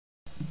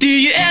Do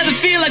you ever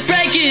feel like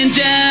breaking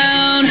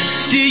down?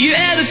 Do you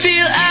ever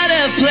feel out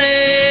of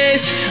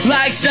place?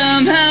 Like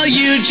somehow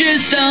you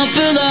just don't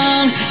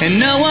belong and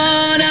no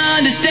one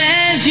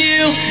understands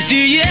you? Do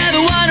you ever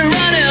wanna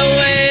run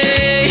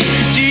away?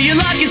 Do you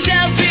lock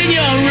yourself in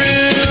your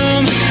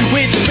room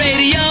with the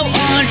radio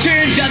on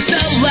turned up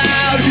so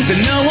loud that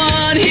no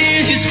one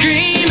hears you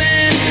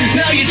screaming?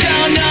 No, you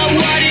don't know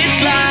what it's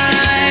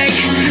like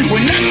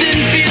when nothing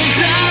feels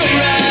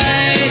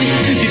alright.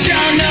 You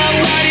don't know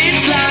what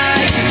it's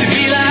like to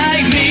be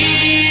like me.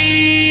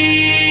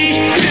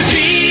 To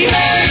be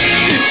hurt,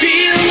 to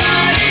feel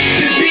lost,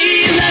 to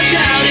be left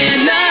out in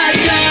the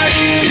dark,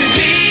 to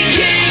be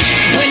kicked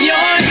when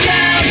you're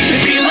down, to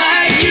feel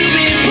like you've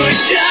been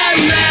pushed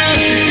around,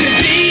 to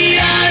be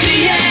on the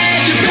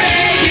edge of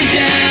breaking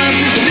down,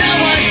 but no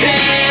one's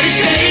there to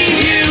save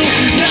you.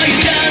 No, you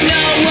don't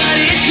know what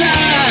it's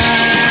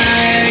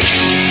like.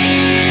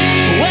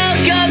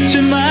 Welcome to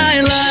my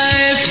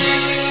life.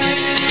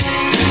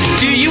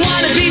 Do you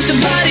want to be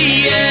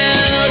somebody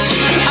else?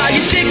 Are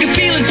you sick of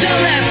feeling so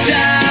left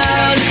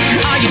out?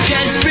 Are you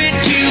desperate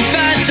to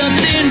find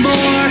something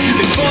more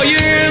before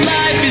your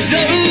life is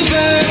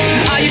over?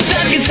 Are you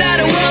stuck inside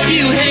a world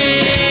you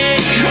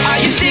hate? Are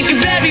you sick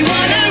of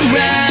everyone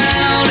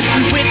around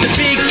with the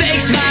big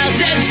fake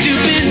smiles and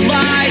stupid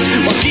lies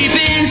while deep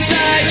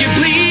inside you're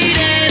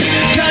bleeding?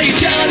 No, you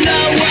don't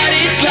know what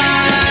it's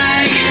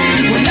like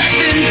when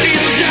nothing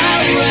feels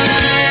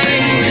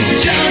alright. You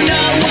don't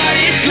know what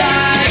it's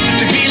like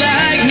to be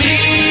like me.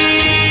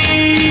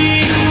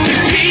 To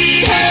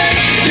be hurt,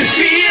 to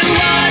feel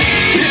lost,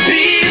 to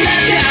be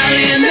left out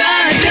in the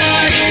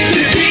dark,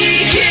 to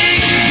be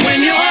kicked when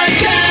you're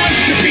down,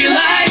 to feel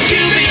like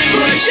you've been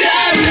pushed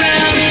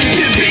around,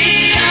 to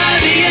be on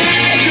the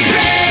edge of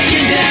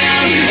breaking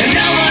down and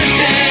no one's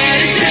there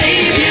to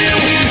save you.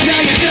 No,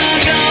 you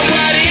don't know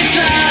what it's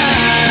like.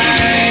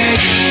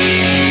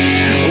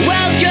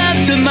 Welcome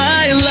to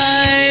my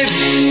life.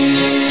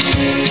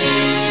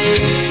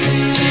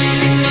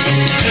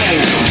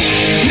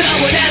 No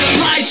one ever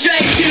lied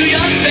straight to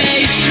your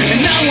face, and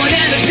no one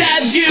ever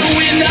stabbed you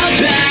in the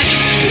back.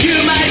 You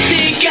might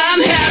think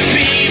I'm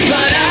happy,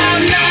 but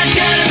I'm not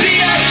gonna be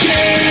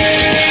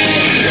okay.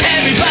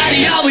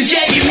 Everybody always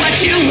gave you what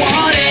you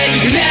wanted.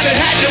 You never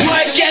had to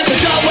work, it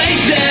was always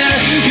there.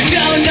 You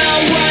don't know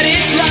what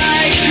it's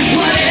like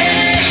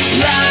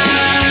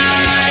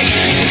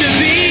to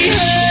be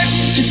hurt,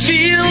 to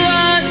feel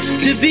lost,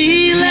 to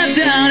be left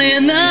out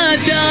in the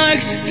dark,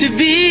 to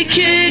be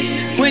kicked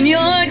when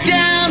you're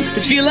down,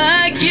 to feel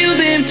like you've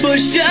been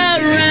pushed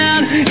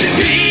around, to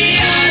be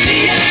on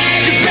the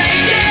edge of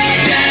breaking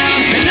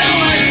down and no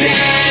one's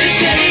there to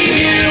save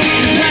you.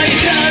 No, you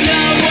don't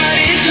know what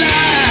it's like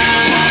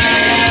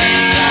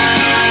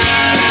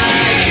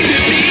to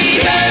be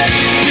hurt,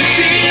 to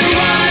feel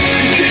lost,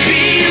 to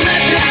be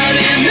left out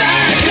in the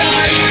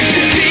dark,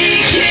 to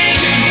be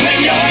kicked when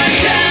you're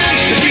down,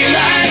 to feel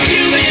like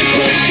you've been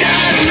pushed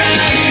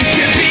around,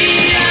 to be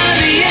on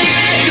the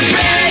edge of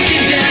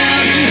breaking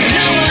down and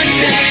no one's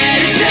there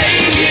to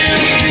save you.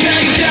 No,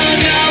 you don't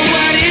know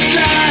what it's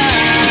like.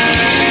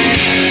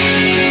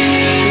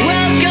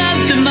 Welcome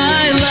to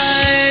my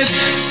life.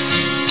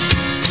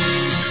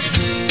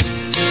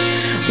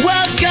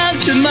 Welcome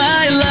to my